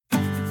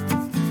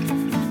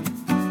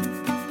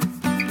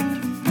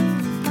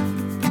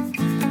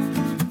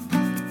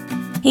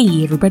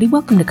Hey everybody,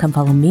 welcome to Come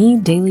Follow Me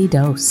Daily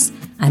Dose.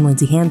 I'm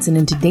Lindsay Hanson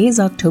and today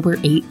is October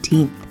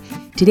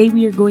 18th. Today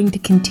we are going to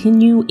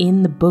continue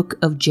in the book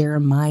of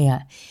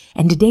Jeremiah.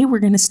 And today we're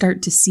going to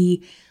start to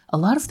see a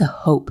lot of the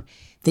hope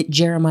that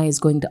Jeremiah is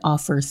going to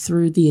offer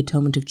through the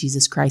atonement of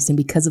Jesus Christ and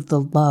because of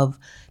the love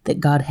that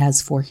God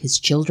has for his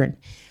children.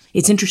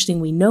 It's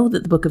interesting, we know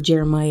that the book of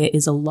Jeremiah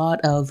is a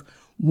lot of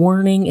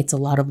warning, it's a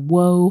lot of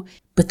woe,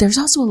 but there's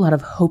also a lot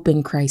of hope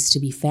in Christ to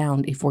be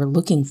found if we're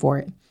looking for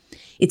it.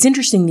 It's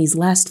interesting, these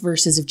last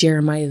verses of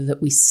Jeremiah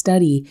that we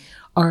study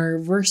are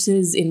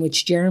verses in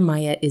which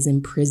Jeremiah is in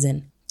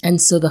prison.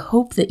 And so the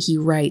hope that he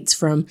writes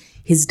from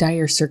his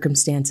dire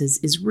circumstances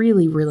is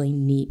really, really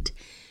neat.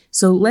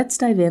 So let's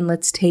dive in.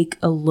 Let's take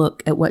a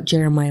look at what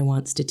Jeremiah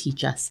wants to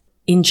teach us.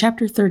 In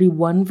chapter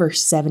 31,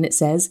 verse 7, it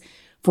says,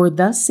 "For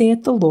thus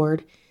saith the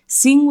Lord,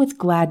 sing with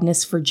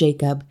gladness for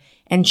Jacob,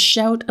 and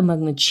shout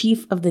among the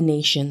chief of the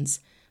nations.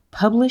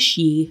 Publish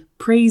ye,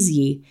 praise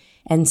ye,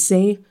 and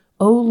say,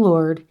 O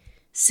Lord,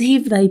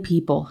 save thy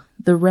people,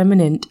 the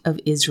remnant of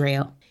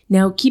Israel."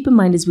 Now, keep in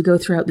mind as we go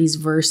throughout these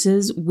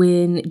verses,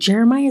 when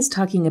Jeremiah is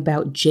talking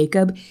about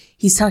Jacob,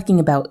 he's talking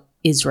about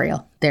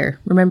Israel there.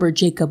 Remember,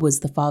 Jacob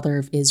was the father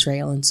of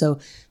Israel, and so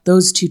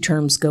those two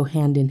terms go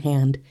hand in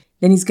hand.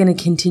 Then he's going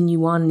to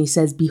continue on, and he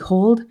says,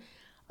 "Behold,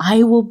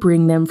 I will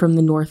bring them from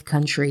the north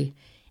country,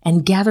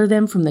 and gather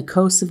them from the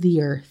coasts of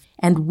the earth,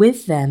 and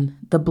with them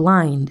the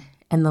blind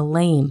and the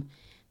lame,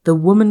 the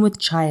woman with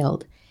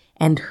child,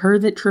 and her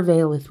that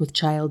travaileth with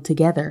child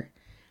together.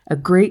 A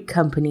great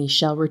company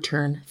shall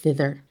return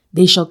thither.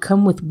 They shall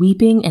come with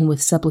weeping and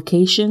with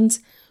supplications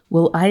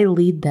will I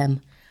lead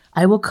them.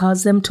 I will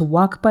cause them to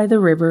walk by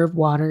the river of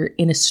water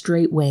in a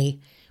straight way,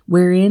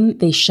 wherein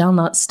they shall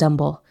not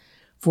stumble.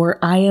 For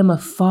I am a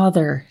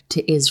father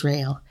to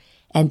Israel,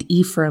 and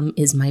Ephraim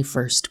is my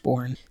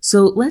firstborn."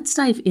 So let's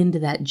dive into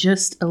that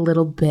just a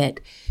little bit,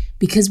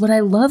 because what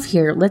I love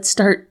here, let's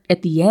start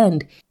at the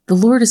end. The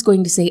Lord is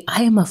going to say,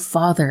 I am a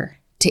father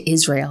to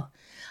Israel.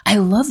 I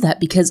love that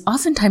because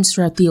oftentimes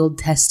throughout the Old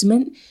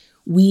Testament,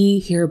 we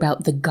hear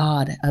about the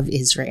God of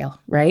Israel,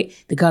 right?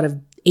 The God of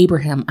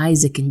Abraham,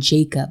 Isaac, and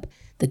Jacob,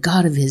 the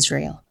God of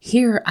Israel.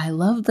 Here, I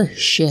love the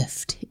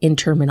shift in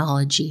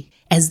terminology.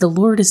 As the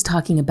Lord is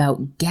talking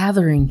about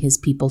gathering his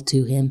people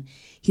to him,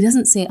 he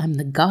doesn't say, I'm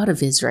the God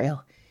of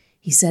Israel.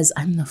 He says,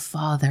 I'm the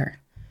Father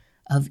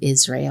of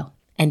Israel.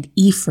 And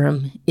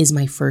Ephraim is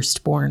my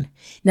firstborn.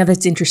 Now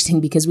that's interesting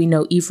because we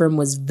know Ephraim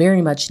was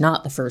very much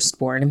not the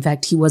firstborn. In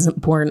fact, he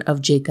wasn't born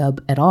of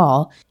Jacob at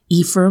all.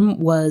 Ephraim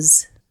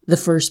was the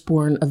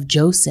firstborn of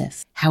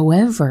Joseph.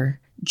 However,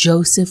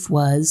 Joseph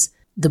was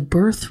the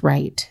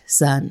birthright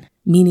son,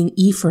 meaning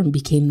Ephraim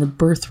became the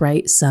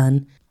birthright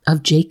son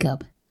of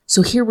Jacob.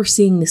 So here we're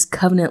seeing this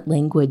covenant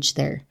language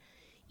there.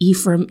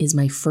 Ephraim is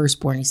my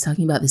firstborn. He's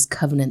talking about this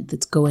covenant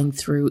that's going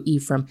through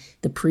Ephraim,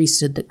 the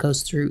priesthood that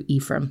goes through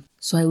Ephraim.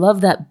 So I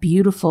love that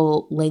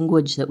beautiful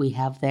language that we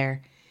have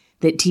there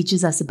that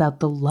teaches us about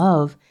the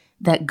love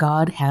that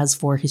God has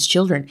for his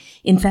children.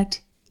 In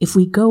fact, if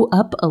we go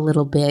up a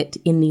little bit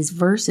in these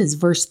verses,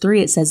 verse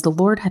 3, it says, "The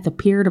Lord hath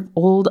appeared of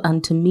old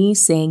unto me,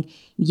 saying,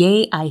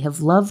 Yea, I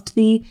have loved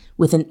thee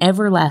with an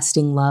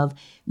everlasting love.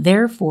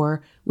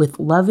 Therefore, with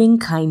loving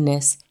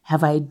kindness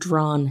have I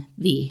drawn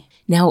thee."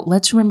 Now,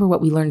 let's remember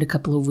what we learned a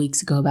couple of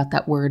weeks ago about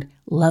that word,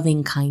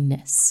 loving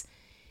kindness.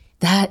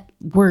 That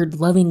word,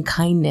 loving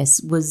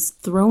kindness, was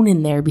thrown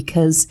in there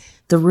because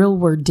the real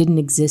word didn't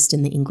exist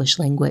in the English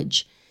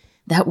language.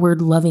 That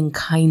word, loving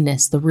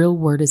kindness, the real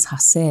word is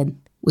hesed,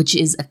 which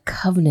is a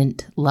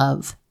covenant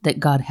love that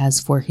God has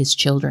for his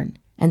children.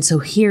 And so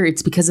here,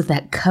 it's because of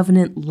that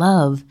covenant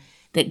love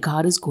that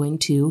God is going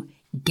to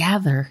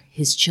gather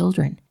his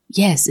children.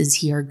 Yes, is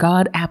he our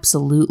God?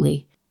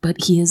 Absolutely.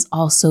 But he is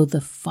also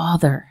the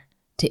Father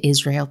to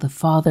Israel, the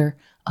Father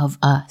of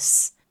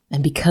us.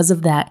 And because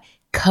of that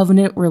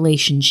covenant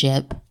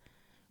relationship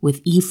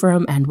with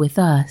Ephraim and with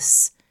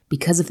us,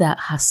 because of that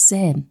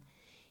hesed,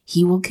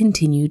 he will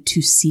continue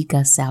to seek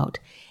us out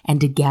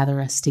and to gather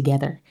us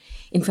together.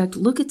 In fact,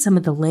 look at some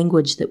of the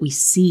language that we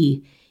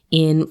see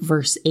in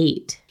verse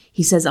 8.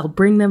 He says, I'll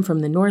bring them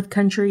from the north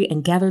country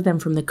and gather them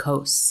from the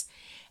coasts.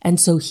 And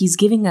so he's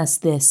giving us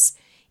this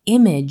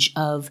image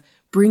of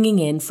bringing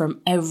in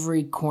from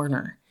every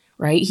corner.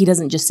 Right? He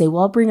doesn't just say,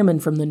 well, I'll bring them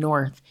in from the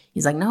north.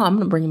 He's like, no, I'm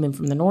going to bring them in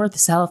from the north, the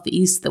south, the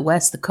east, the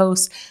west, the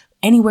coast,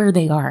 anywhere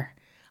they are.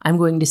 I'm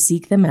going to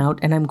seek them out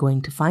and I'm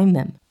going to find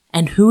them.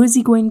 And who is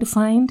he going to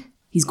find?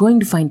 He's going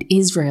to find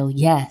Israel,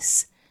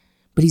 yes.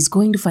 But he's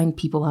going to find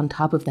people on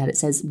top of that. It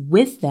says,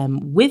 with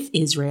them, with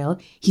Israel,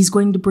 he's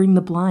going to bring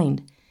the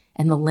blind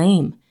and the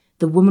lame,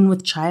 the woman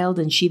with child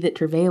and she that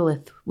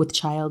travaileth with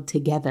child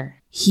together.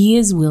 He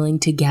is willing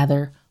to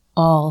gather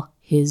all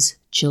his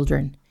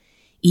children.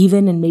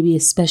 Even and maybe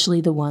especially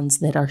the ones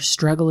that are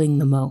struggling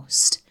the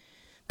most.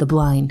 The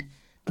blind,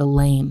 the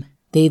lame,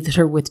 they that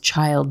are with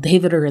child, they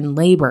that are in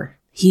labor.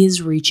 He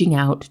is reaching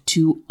out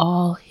to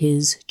all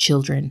his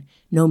children,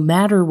 no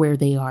matter where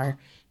they are,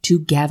 to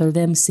gather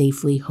them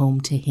safely home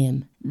to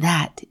him.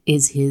 That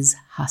is his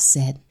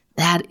hesed.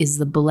 That is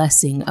the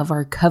blessing of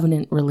our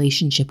covenant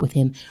relationship with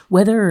him.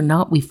 Whether or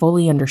not we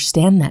fully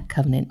understand that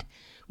covenant,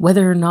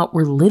 whether or not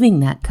we're living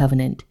that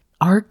covenant,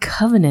 our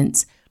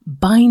covenants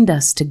bind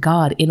us to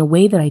God in a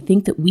way that I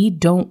think that we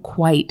don't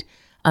quite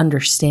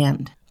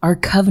understand. Our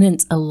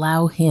covenants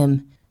allow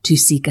him to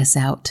seek us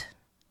out,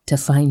 to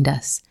find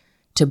us,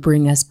 to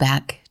bring us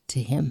back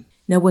to him.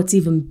 Now, what's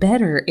even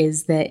better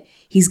is that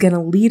he's going to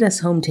lead us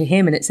home to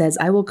him. And it says,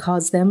 I will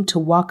cause them to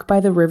walk by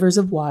the rivers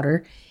of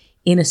water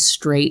in a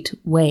straight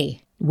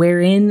way,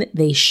 wherein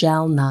they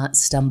shall not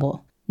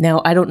stumble.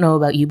 Now, I don't know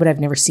about you, but I've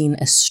never seen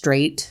a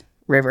straight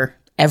river,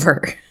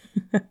 ever.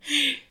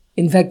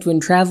 In fact, when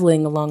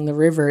traveling along the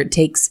river, it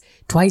takes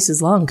twice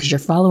as long because you're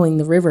following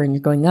the river and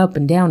you're going up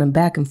and down and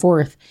back and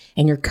forth,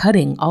 and you're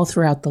cutting all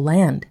throughout the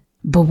land.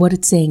 But what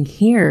it's saying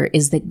here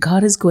is that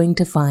God is going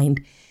to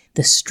find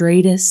the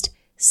straightest,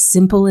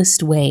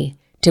 simplest way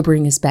to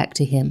bring us back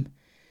to him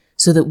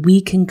so that we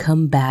can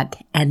come back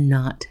and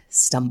not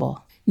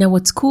stumble. Now,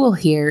 what's cool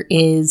here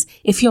is,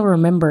 if you'll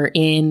remember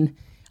in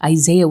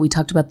Isaiah, we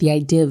talked about the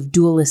idea of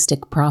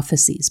dualistic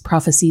prophecies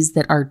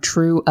that are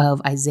true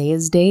of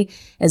Isaiah's day,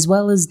 as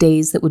well as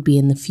days that would be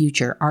in the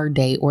future, our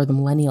day or the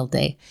millennial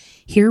day.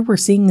 Here we're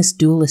seeing this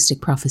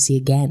dualistic prophecy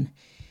again.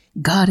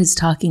 God is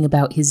talking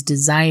about his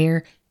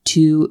desire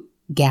to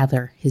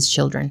gather his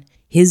children,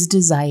 his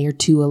desire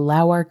to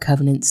allow our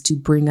covenants to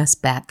bring us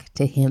back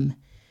to him.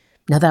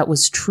 Now that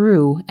was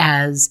true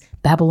as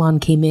Babylon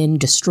came in,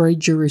 destroyed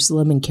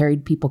Jerusalem, and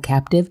carried people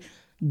captive.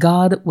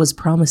 God was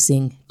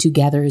promising to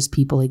gather his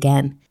people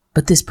again.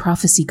 But this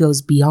prophecy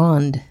goes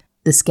beyond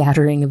the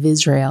scattering of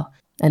Israel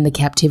and the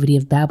captivity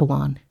of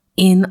Babylon.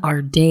 In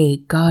our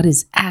day, God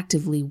is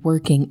actively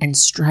working and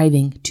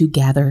striving to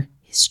gather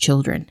his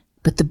children.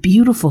 But the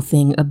beautiful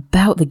thing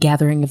about the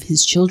gathering of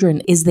his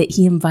children is that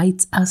he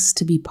invites us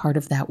to be part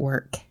of that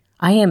work.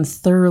 I am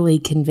thoroughly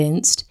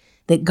convinced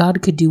that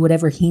God could do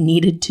whatever he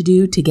needed to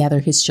do to gather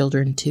his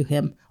children to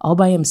him, all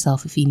by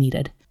himself if he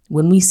needed.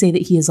 When we say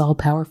that he is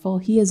all-powerful,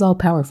 he is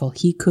all-powerful.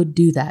 He could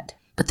do that.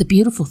 But the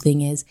beautiful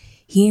thing is,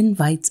 he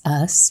invites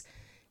us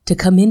to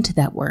come into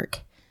that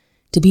work,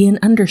 to be an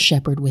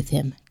under-shepherd with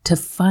him, to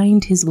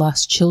find his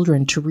lost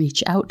children, to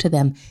reach out to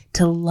them,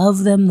 to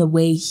love them the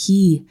way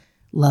he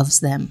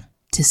loves them,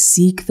 to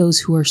seek those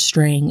who are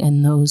straying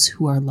and those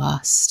who are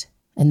lost.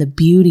 And the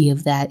beauty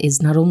of that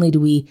is not only do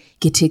we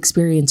get to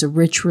experience a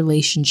rich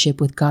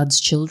relationship with God's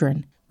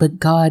children, but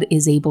God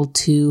is able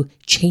to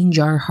change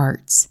our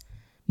hearts,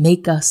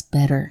 make us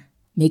better,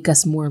 make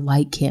us more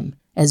like him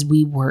as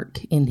we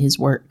work in his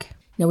work.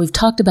 Now, we've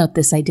talked about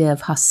this idea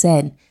of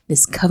Hesed,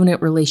 this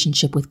covenant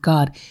relationship with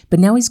God, but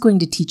now he's going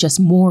to teach us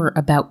more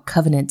about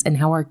covenants and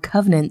how our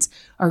covenants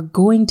are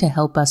going to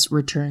help us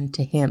return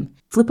to him.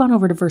 Flip on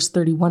over to verse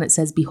 31. It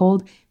says,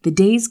 Behold, the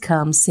days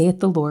come, saith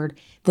the Lord,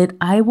 that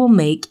I will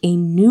make a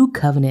new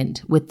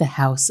covenant with the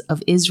house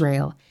of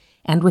Israel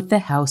and with the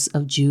house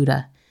of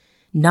Judah,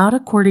 not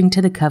according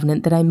to the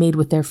covenant that I made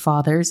with their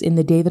fathers in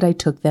the day that I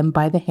took them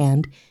by the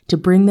hand to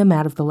bring them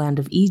out of the land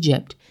of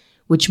Egypt,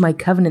 which my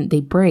covenant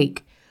they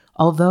break,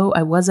 although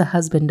I was a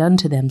husband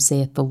unto them,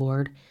 saith the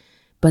Lord.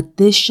 But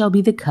this shall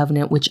be the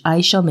covenant which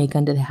I shall make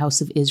unto the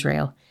house of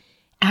Israel.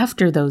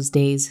 After those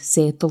days,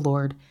 saith the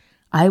Lord,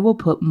 I will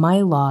put my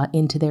law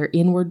into their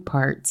inward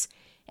parts,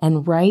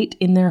 and write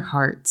in their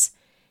hearts,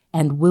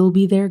 and will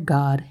be their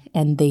God,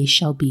 and they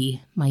shall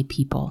be my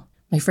people.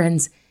 My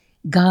friends,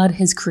 God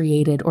has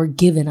created or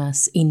given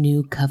us a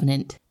new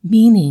covenant,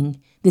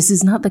 meaning this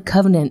is not the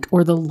covenant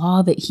or the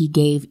law that he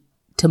gave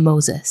to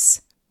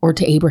Moses or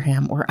to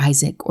Abraham or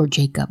Isaac or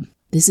Jacob.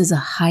 This is a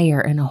higher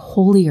and a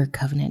holier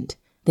covenant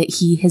that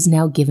he has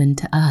now given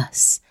to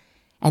us,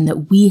 and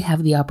that we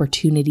have the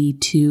opportunity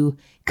to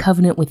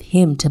covenant with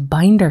him, to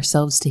bind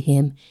ourselves to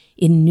him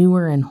in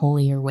newer and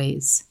holier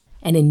ways.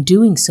 And in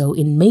doing so,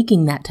 in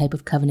making that type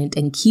of covenant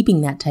and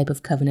keeping that type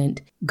of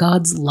covenant,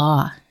 God's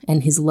law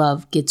and his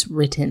love gets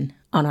written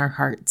on our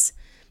hearts.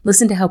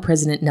 Listen to how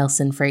President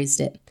Nelson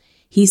phrased it.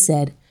 He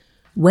said,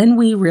 When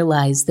we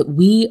realize that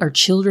we are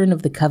children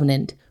of the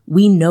covenant,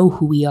 we know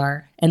who we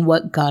are and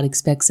what God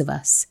expects of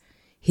us.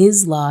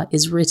 His law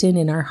is written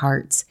in our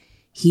hearts.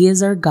 He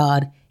is our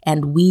God,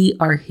 and we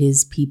are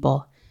his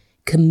people.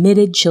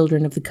 Committed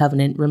children of the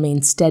covenant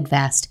remain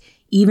steadfast,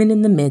 even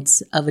in the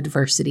midst of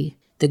adversity.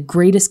 The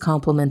greatest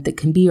compliment that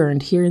can be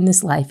earned here in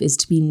this life is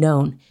to be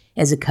known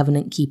as a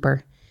covenant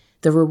keeper.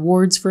 The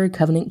rewards for a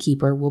covenant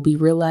keeper will be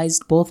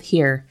realized both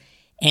here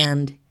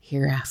and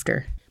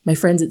hereafter. My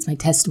friends, it's my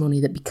testimony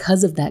that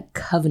because of that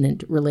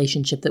covenant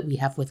relationship that we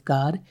have with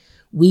God,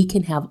 we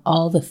can have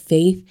all the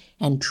faith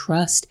and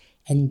trust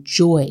and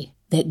joy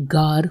that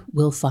God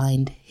will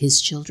find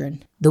his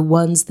children. The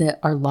ones that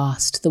are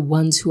lost, the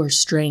ones who are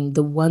straying,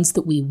 the ones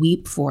that we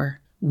weep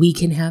for, we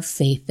can have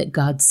faith that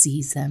God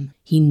sees them,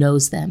 he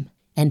knows them,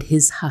 and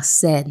his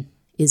Hesed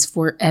is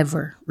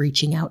forever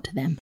reaching out to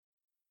them.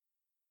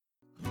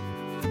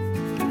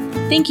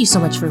 Thank you so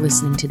much for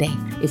listening today.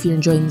 If you're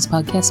enjoying this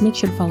podcast, make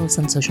sure to follow us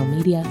on social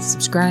media,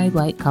 subscribe,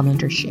 like,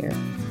 comment, or share.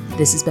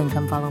 This has been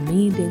Come Follow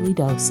Me, Daily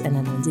Dose, and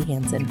I'm Lindsay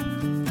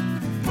Hansen.